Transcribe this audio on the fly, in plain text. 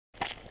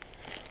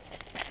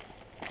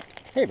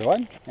Hey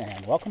everyone,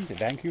 and welcome to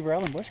Vancouver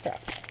Island Bushcraft.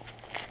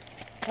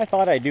 I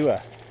thought I'd do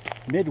a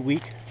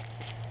midweek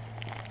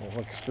little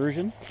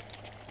excursion.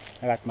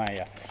 I got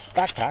my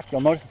backpack.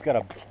 You'll notice it's got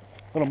a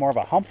little more of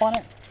a hump on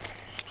it.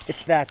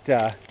 It's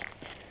that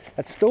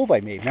stove I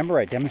made. Remember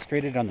I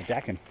demonstrated it on the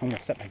deck and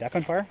almost set my deck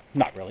on fire?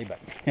 Not really, but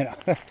you know.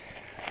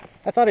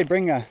 I thought I'd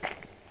bring a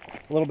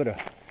little bit of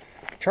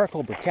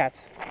charcoal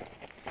briquettes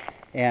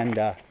and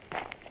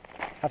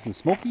have some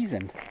smokies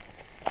and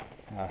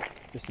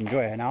just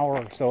enjoy an hour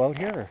or so out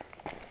here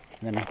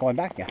and then going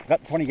back again.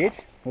 Got the 20 gauge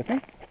with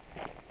me.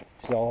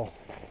 It's all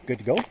good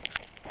to go.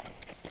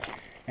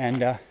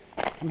 And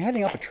I'm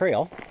heading up a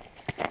trail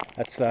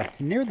that's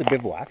near the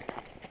bivouac.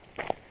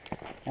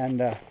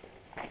 And the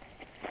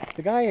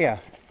guy,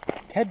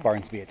 Ted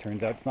Barnsby, it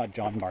turns out, it's not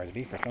John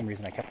Barsby. For some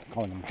reason I kept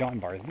calling him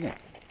John Barsby.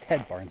 It's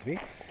Ted Barnsby.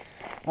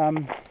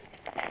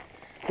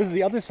 This is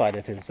the other side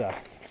of his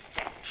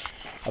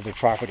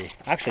property.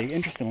 Actually,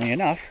 interestingly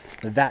enough,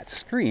 that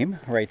stream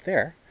right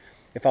there,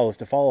 if I was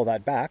to follow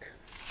that back,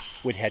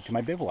 would head to my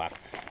bivouac.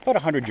 About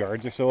 100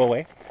 yards or so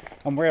away.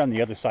 I'm right on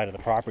the other side of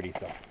the property,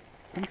 so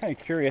I'm kind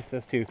of curious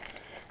as to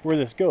where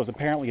this goes.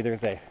 Apparently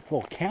there's a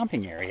little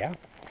camping area,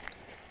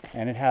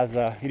 and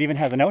it even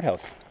has an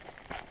outhouse.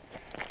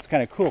 It's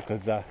kind of cool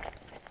because it'd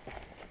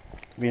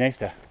be nice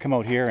to come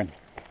out here and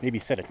maybe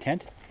set a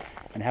tent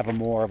and have a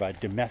more of a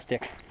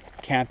domestic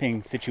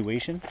camping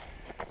situation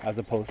as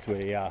opposed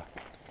to a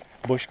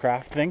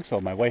bushcraft thing. So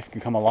my wife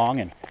can come along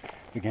and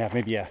we can have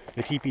maybe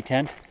the teepee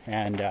tent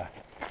and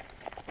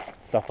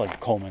stuff like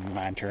Coleman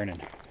lantern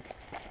and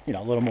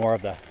a little more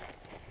of the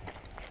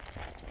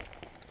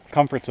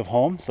comforts of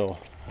home. So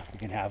we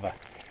can have a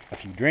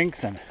few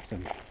drinks and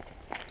some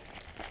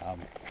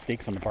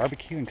steaks on the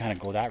barbecue and kind of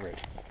go that route.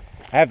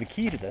 I have the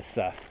key to this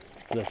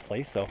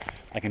place, so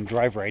I can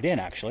drive right in.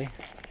 Actually,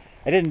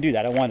 I didn't do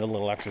that. I wanted a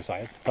little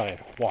exercise. Thought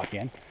I'd walk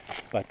in,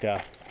 but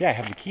yeah, I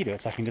have the key to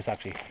it, so I can just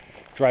actually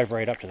drive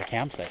right up to the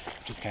campsite,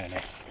 which is kind of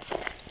nice.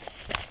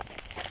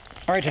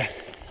 All right,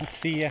 let's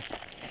see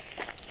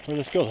where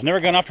this goes. I've never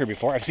gone up here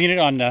before. I've seen it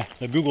on the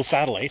Google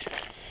satellite,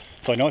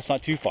 so I know it's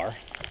not too far,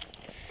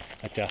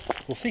 but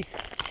we'll see.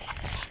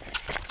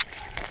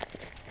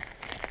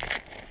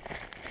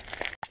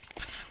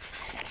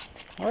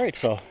 All right,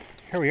 so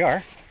here we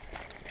are.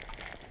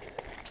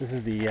 This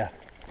is the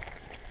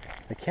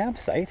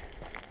campsite.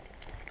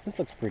 This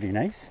looks pretty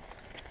nice.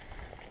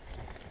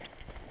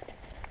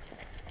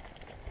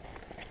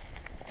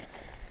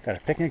 Got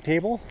a picnic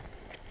table,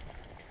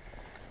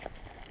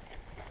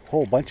 a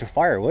whole bunch of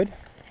firewood.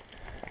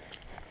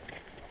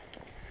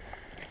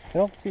 I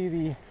don't see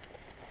the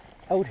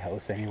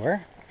outhouse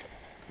anywhere.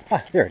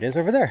 Ah, there it is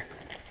over there.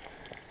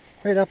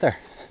 Right up there.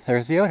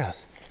 There's the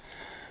outhouse.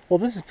 Well,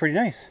 this is pretty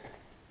nice.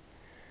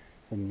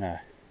 Some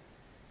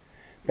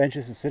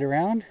benches to sit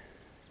around.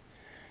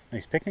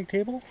 Nice picnic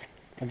table.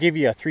 I'll give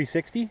you a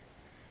 360.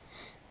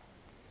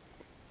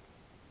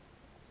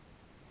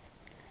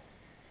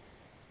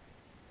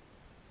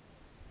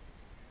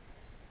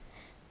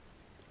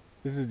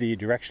 This is the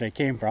direction I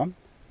came from.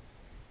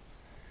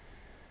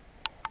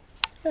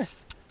 Well,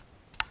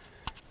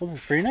 this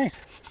is pretty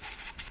nice.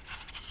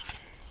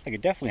 I could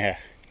definitely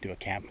do a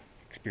camp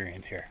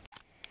experience here.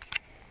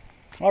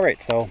 All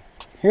right, so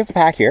here's the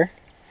pack here.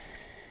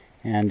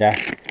 And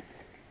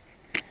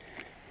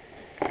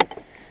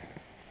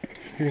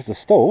here's the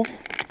stove.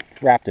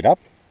 Wrapped it up.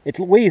 It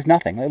weighs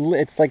nothing.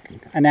 It's like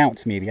an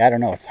ounce maybe. I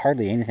don't know. It's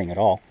hardly anything at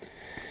all.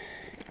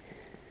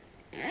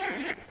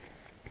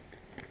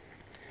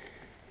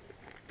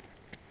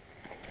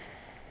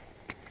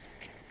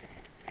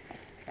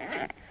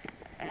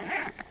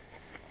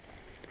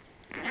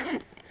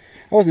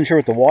 I wasn't sure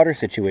what the water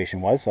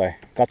situation was, so I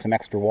got some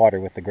extra water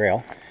with the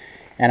Grail.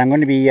 And I'm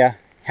going to be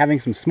having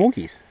some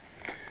smokies.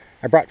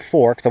 I brought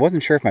 4 because I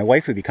wasn't sure if my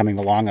wife would be coming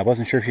along. I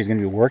wasn't sure if she's going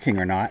to be working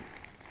or not.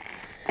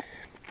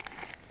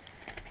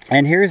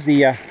 And here's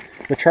the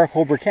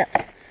charcoal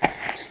briquettes.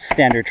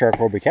 Standard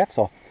charcoal briquettes.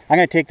 So I'm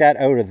going to take that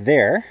out of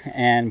there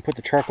and put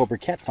the charcoal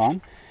briquettes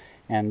on.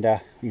 And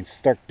we can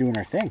start doing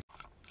our thing.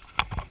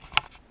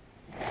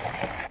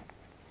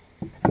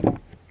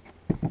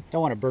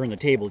 Don't want to burn the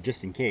table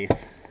just in case.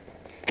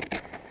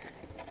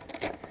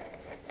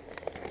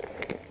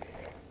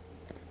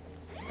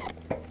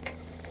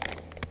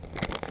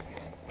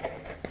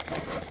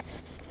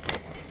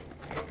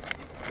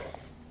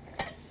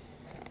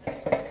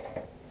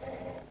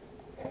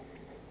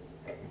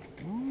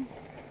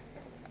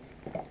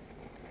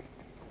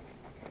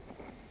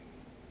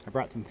 I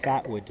brought some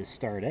fat wood to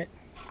start it.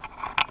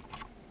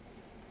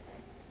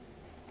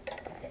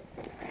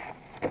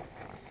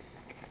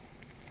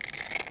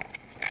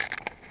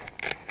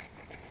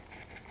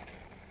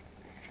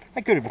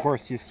 I could have, of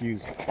course, just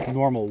used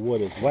normal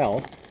wood as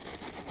well.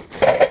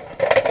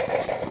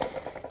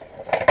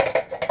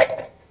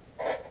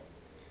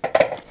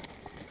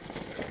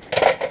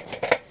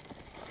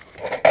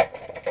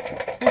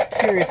 Just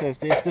curious as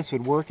to if this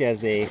would work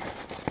as a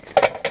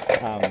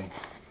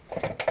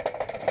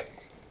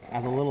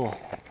little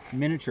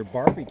miniature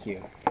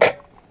barbecue.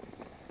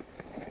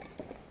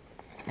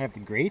 have the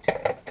grate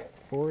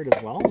for it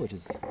as well, which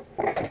is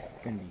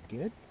going to be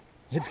good.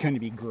 It's going to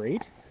be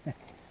great.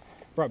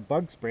 Brought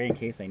bug spray in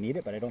case I need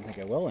it, but I don't think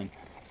I will. And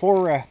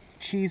 4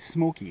 cheese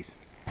smokies.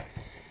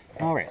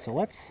 Alright, so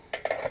let's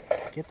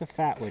get the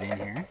fatwood in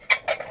here.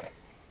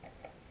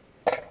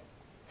 I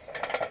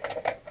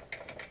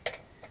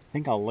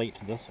think I'll light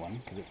this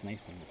one because it's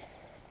nice and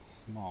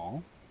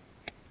small.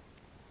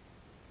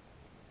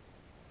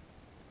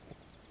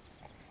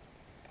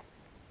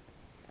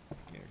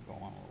 Get it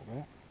going a little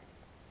bit.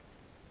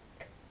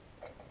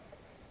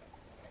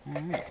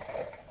 Alright.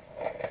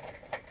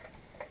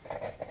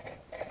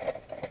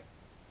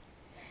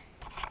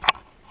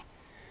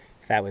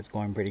 Fatwood's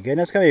going pretty good.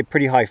 And it's going to be a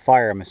pretty high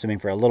fire, I'm assuming,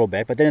 for a little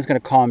bit, but then it's going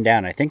to calm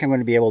down. I think I'm going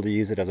to be able to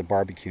use it as a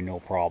barbecue,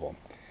 no problem.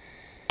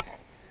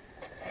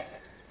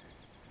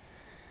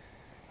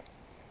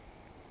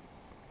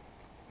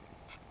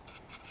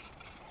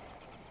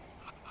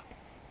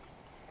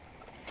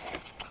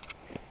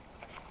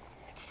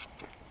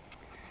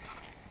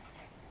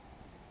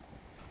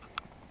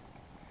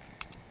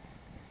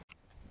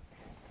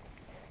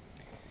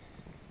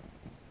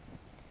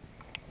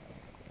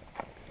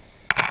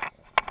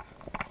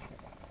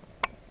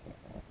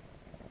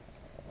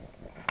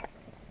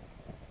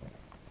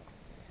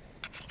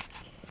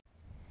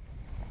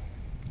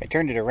 I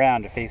turned it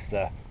around to face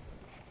the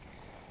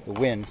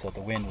wind, so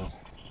the wind was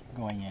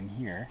going in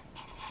here.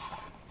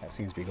 That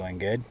seems to be going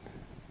good.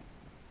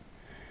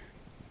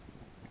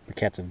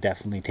 Briquettes have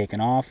definitely taken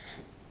off.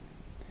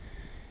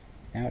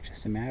 Now it's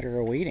just a matter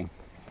of waiting.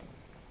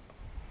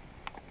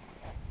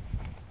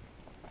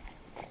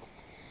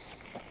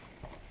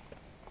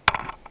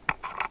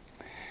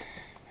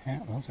 Yeah,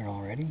 those are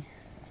all ready.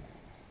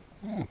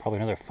 Probably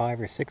another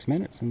 5 or 6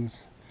 minutes and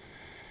it's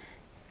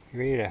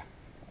ready to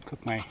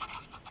cook my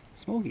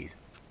smokies.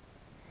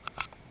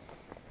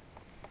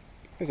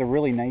 There's a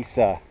really nice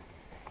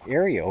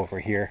area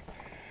over here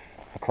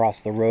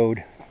across the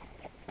road.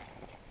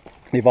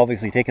 They've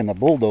obviously taken the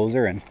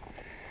bulldozer and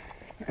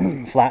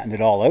flattened it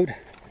all out.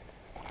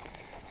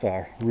 It's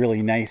a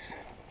really nice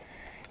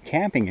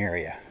camping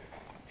area.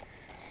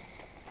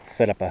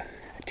 Set up a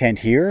tent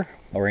here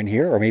or in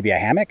here, or maybe a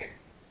hammock,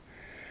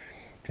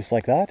 just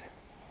like that.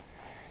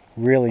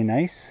 Really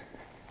nice.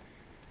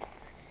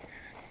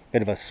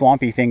 Bit of a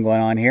swampy thing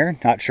going on here.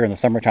 Not sure in the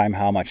summertime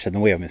how much in the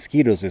way of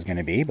mosquitoes there's going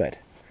to be, but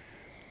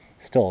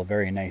still a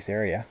very nice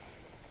area.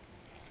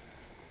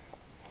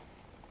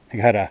 I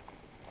got a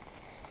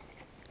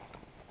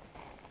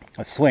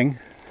swing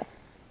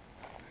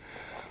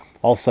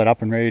all set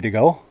up and ready to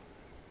go.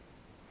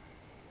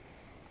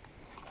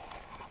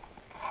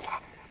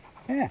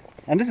 Yeah,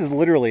 and this is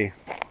literally,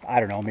 I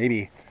don't know,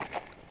 maybe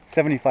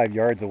 75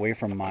 yards away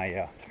from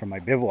my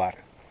bivouac.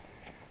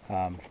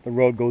 The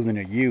road goes in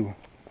a U.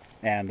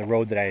 And the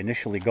road that I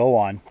initially go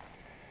on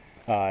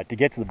to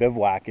get to the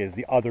bivouac is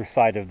the other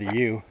side of the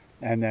U,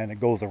 and then it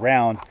goes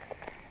around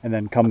and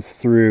then comes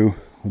through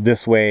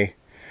this way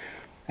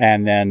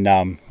and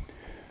then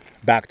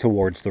back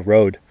towards the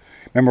road.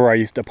 Remember where I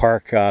used to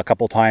park a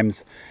couple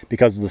times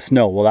because of the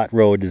snow? Well, that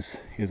road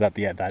is at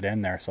that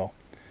end there, so.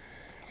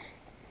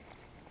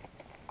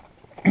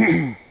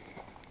 She's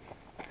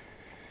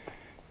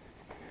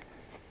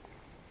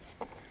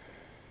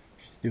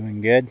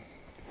doing good.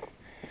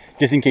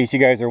 Just in case you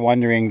guys are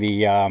wondering,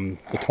 the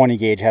 20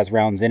 gauge has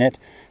rounds in it,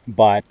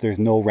 but there's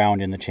no round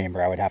in the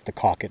chamber. I would have to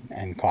cock it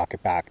and cock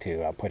it back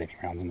to put any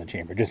rounds in the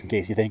chamber, just in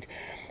case you think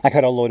I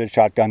got a loaded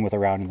shotgun with a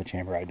round in the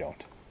chamber. I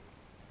don't.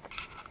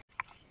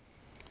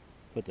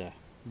 Put the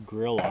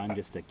grill on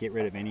just to get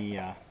rid of any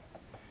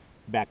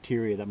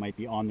bacteria that might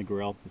be on the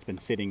grill. It's been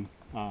sitting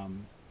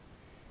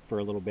for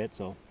a little bit,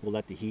 so we'll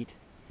let the heat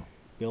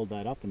build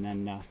that up, and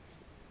then we'll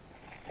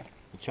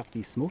chuck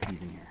these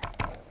smokies in here.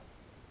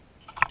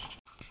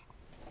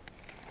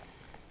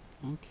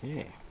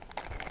 Okay.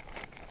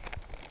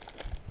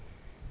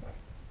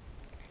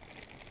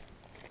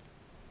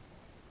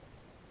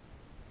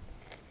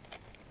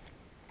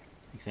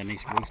 Makes a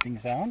nice roasting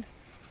sound.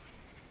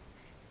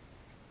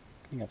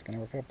 I think that's going to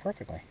work out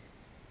perfectly.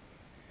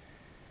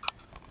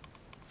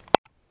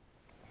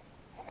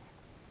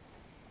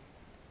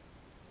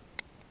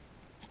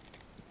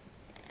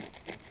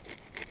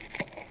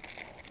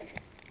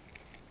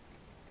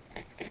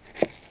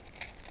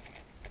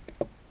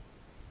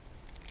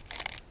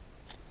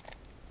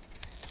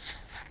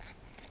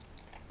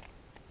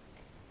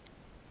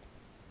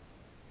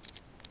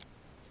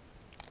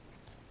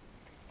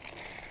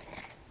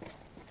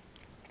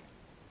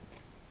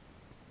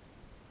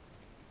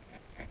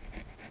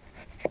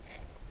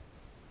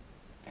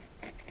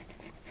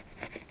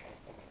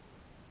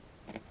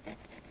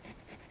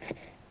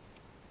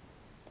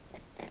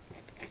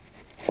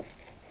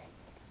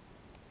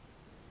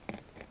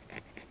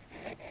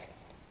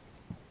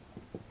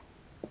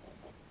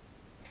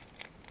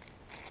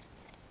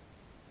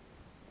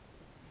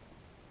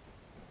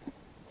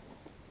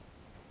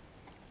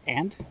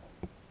 And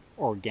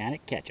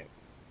organic ketchup.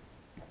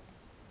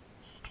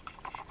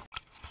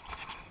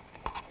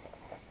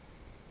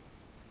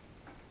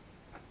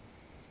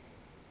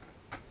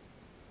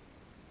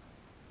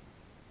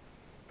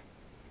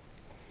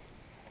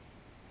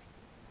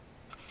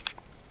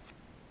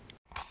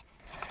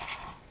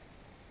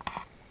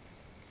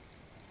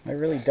 It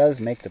really does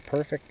make the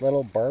perfect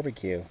little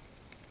barbecue.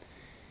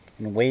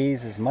 And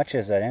weighs as much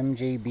as an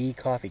MJB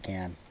coffee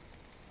can.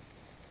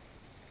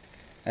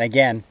 And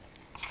again,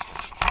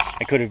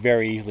 I could have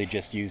very easily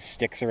just used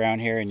sticks around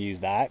here and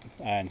used that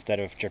instead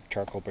of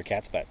charcoal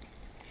briquettes, but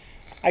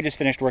I just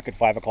finished work at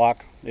 5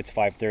 o'clock. It's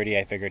 5:30.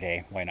 I figured,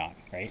 hey, why not,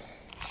 right?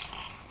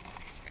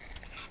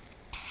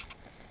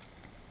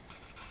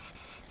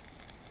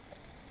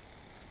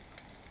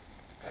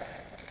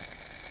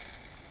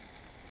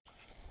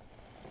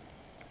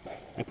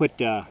 I put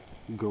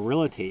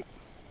Gorilla Tape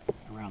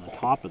around the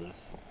top of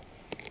this,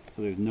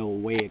 so there's no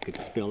way it could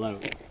spill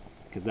out,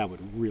 because that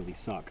would really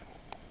suck.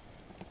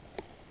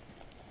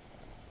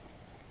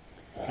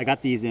 I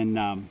got these in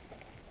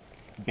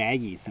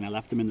baggies, and I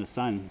left them in the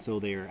sun so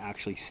they're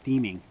actually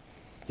steaming,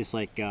 just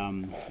like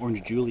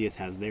Orange Julius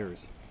has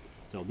theirs.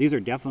 So these are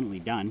definitely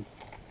done.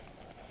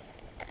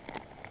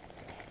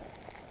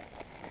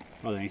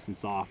 Oh, they're nice and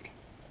soft.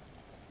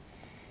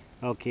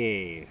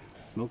 Okay,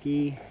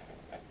 smoky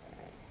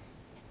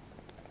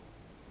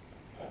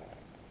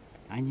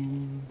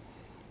onions.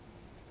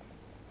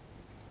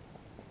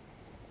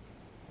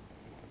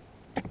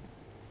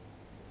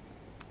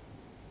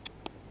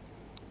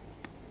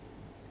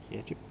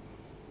 Ketchup.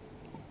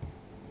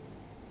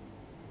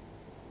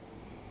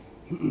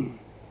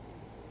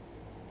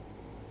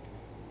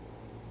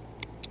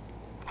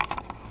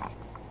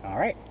 All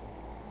right.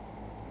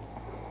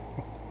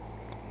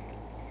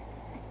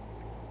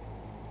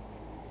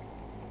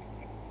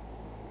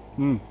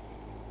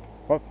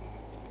 That's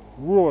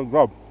really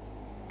good.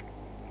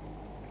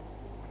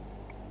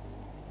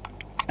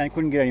 And I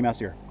couldn't get any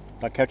messier.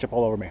 Got ketchup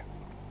all over me.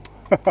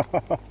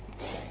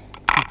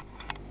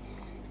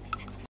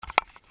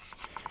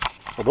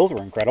 Well, those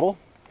were incredible.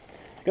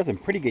 Got some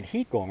pretty good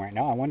heat going right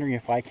now. I'm wondering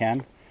if I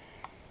can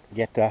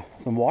get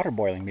some water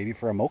boiling, maybe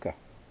for a mocha.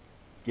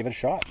 Give it a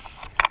shot.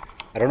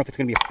 I don't know if it's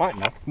going to be hot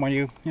enough. When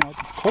you know,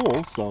 it's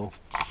cold, so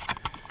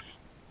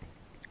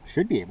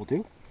should be able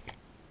to.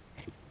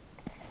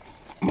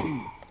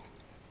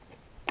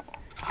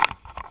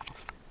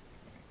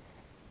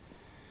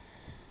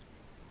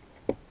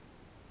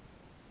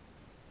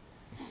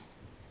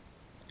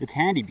 It's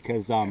handy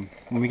because when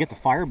we get the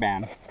fire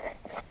ban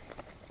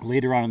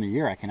later on in the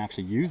year, I can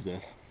actually use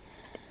this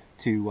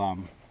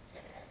to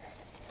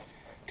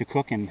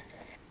cook and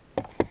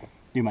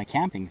do my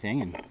camping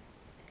thing, and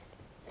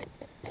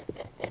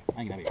I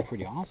think that'd be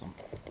pretty awesome.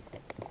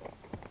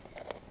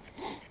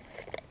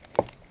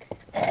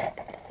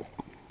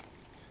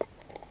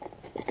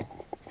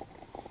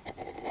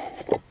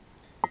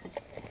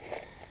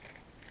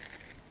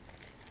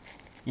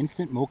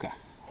 Instant mocha.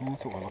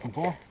 That's what we're looking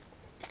for.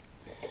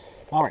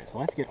 Alright, so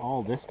let's get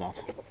all this stuff.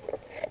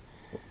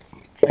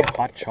 I got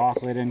hot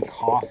chocolate and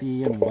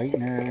coffee and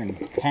whitener and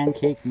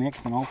pancake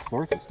mix and all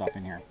sorts of stuff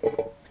in here.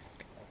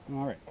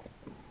 Alright.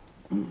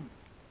 You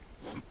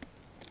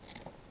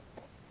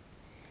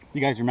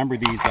guys remember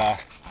these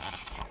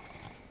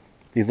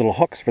little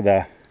hooks for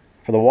the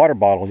water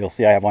bottle? You'll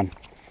see I have one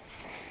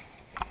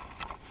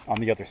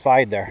on the other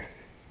side there.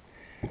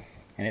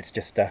 And it's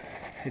just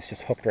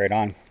hooked right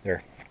on.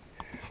 They're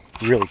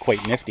really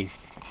quite nifty.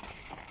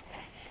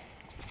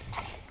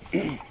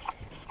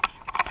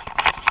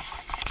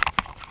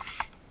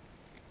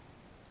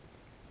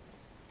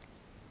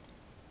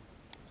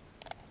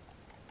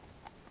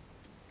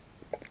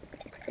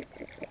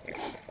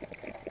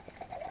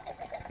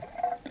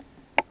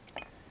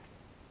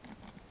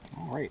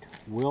 Alright,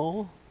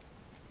 will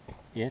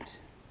it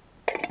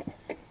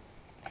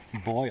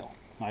boil?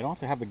 Now, I don't have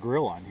to have the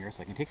grill on here,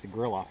 so I can take the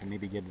grill off and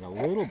maybe get it a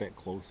little bit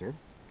closer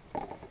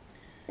to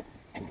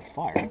the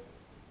fire.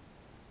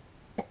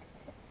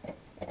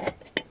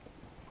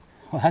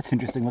 Well, that's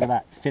interesting. Look at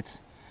that. It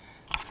fits.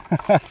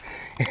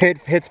 It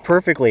fits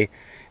perfectly,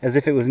 as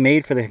if it was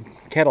made for the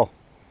kettle.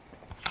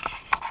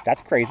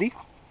 That's crazy.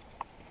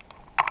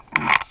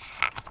 All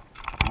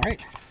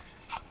right.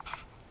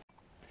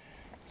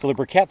 So the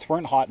briquettes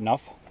weren't hot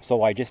enough,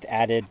 so I just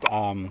added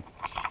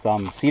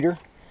some cedar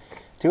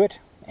to it,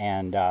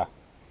 and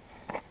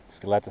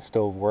just let the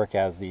stove work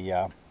as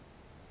the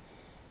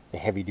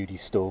heavy-duty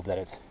stove that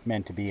it's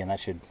meant to be, and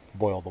that should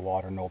boil the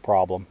water no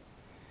problem.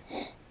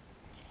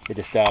 It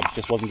just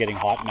wasn't getting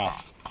hot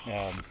enough.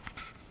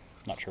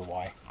 Not sure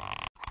why.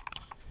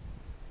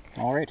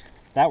 All right,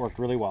 that worked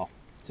really well.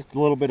 Just a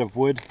little bit of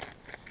wood.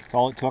 That's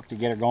all it took to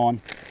get it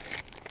going.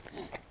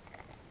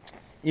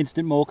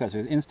 Instant mocha. So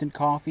there's instant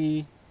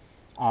coffee,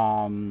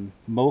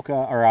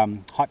 mocha or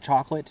hot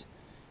chocolate,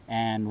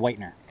 and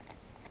whitener,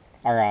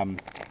 or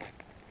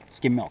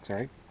skim milk.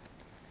 Sorry.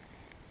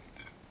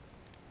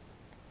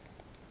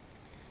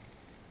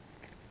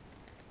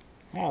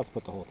 Now let's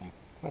put the whole thing.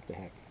 What the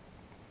heck?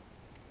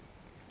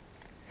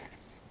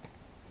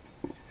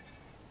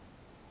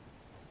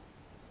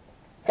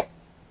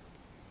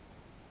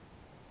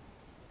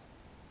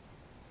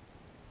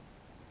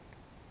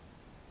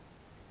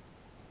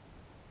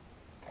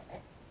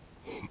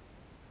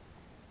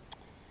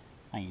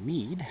 I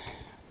need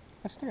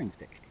a stirring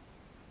stick.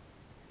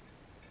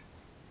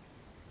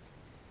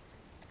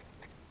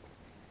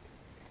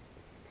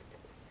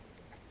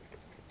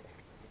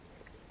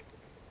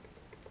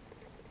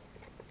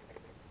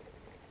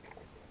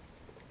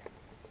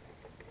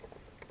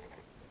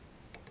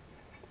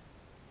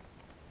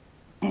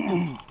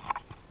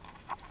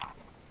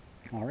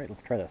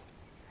 Try this.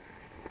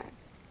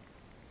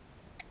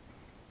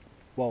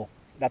 Whoa,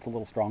 that's a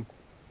little strong.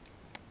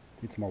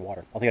 Need some more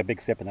water. I'll take a big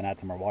sip and then add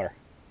some more water.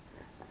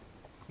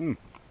 There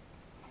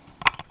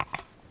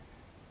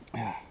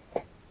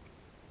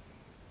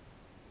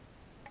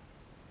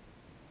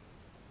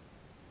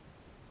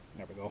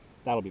we go.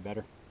 That'll be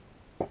better.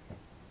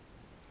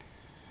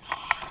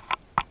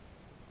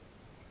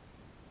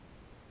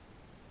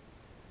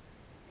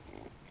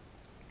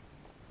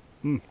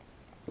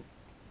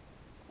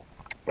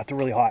 That's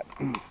really hot.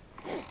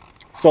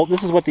 So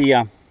this is what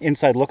the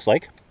inside looks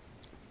like.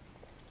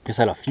 Just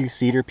had a few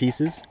cedar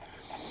pieces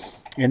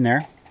in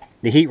there.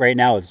 The heat right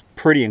now is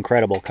pretty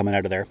incredible coming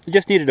out of there. It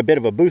just needed a bit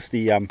of a boost.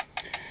 The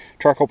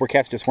charcoal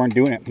briquettes just weren't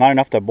doing it. Not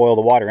enough to boil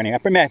the water anyway.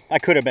 I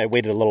could have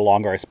waited a little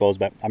longer, I suppose,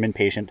 but I'm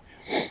impatient.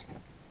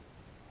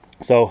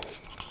 So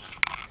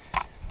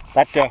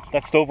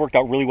that stove worked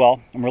out really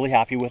well. I'm really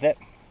happy with it.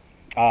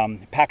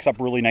 It packs up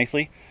really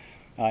nicely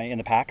in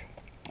the pack.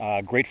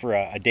 Great for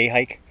a day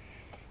hike.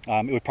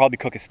 It would probably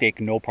cook a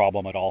steak no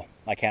problem at all.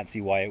 I can't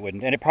see why it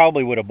wouldn't. And it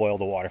probably would have boiled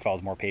the water if I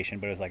was more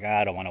patient, but it was like,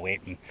 I don't want to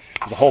wait. And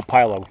there's a whole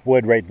pile of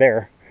wood right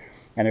there.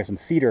 And there's some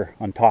cedar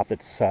on top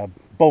that's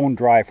bone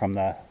dry from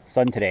the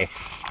sun today.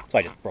 So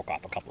I just broke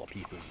off a couple of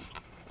pieces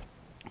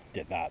and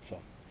did that. So,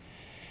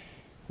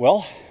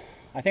 well,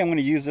 I think I'm going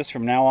to use this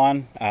from now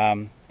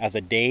on as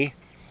a day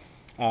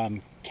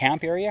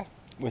camp area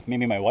with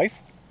maybe my wife.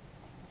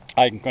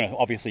 I'm going to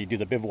obviously do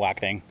the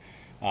bivouac thing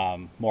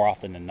more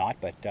often than not,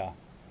 but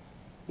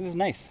this is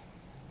nice.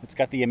 It's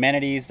got the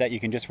amenities that you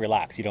can just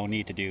relax. You don't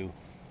need to do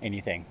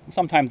anything.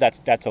 Sometimes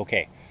that's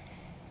okay.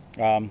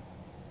 I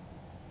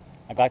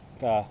got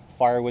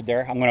firewood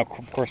there. I'm going to,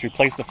 of course,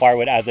 replace the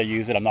firewood as I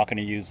use it. I'm not going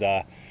to use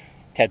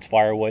Ted's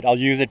firewood. I'll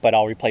use it, but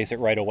I'll replace it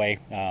right away.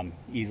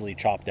 Easily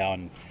chop down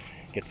and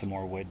get some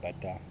more wood. But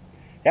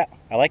yeah,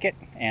 I like it,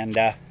 and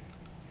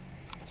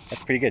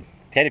that's pretty good.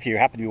 Ted, if you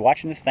happen to be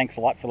watching this, thanks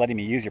a lot for letting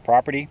me use your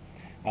property.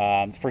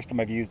 It's the first time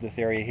I've used this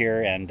area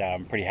here, and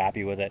I'm pretty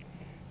happy with it.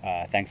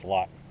 Thanks a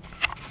lot.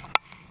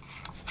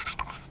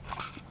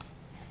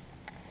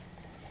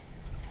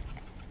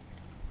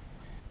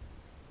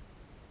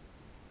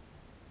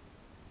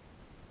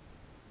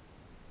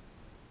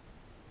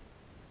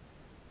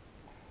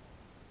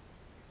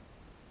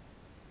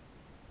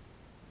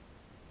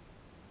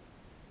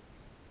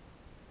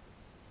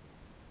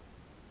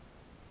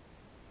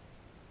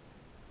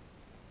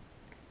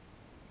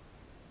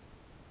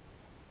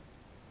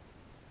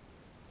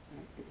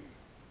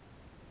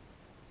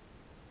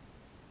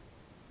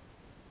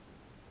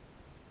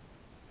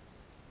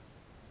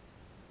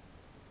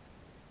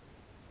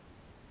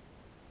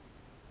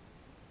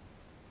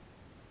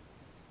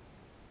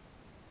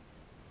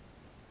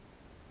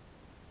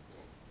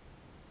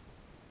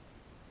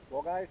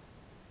 Well, guys,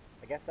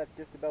 I guess that's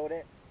just about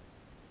it.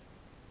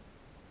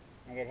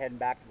 I get heading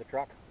back to the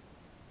truck.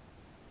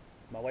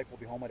 My wife will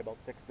be home at about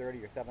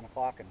 6:30 or 7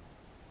 o'clock and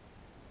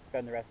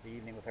spend the rest of the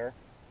evening with her.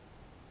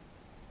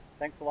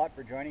 Thanks a lot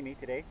for joining me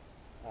today.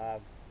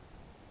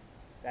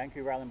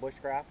 Vancouver Island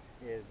Bushcraft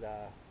is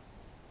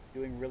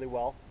doing really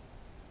well.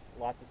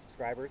 Lots of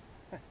subscribers.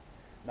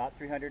 Not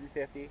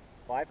 350,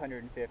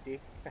 550.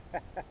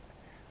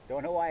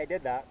 Don't know why I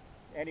did that.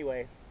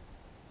 Anyway,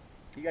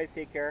 you guys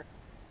take care.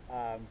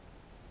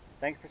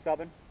 Thanks for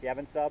subbing. If you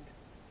haven't subbed,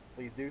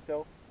 please do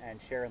so, and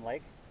share and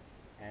like.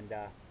 And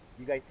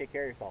you guys take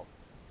care of yourselves.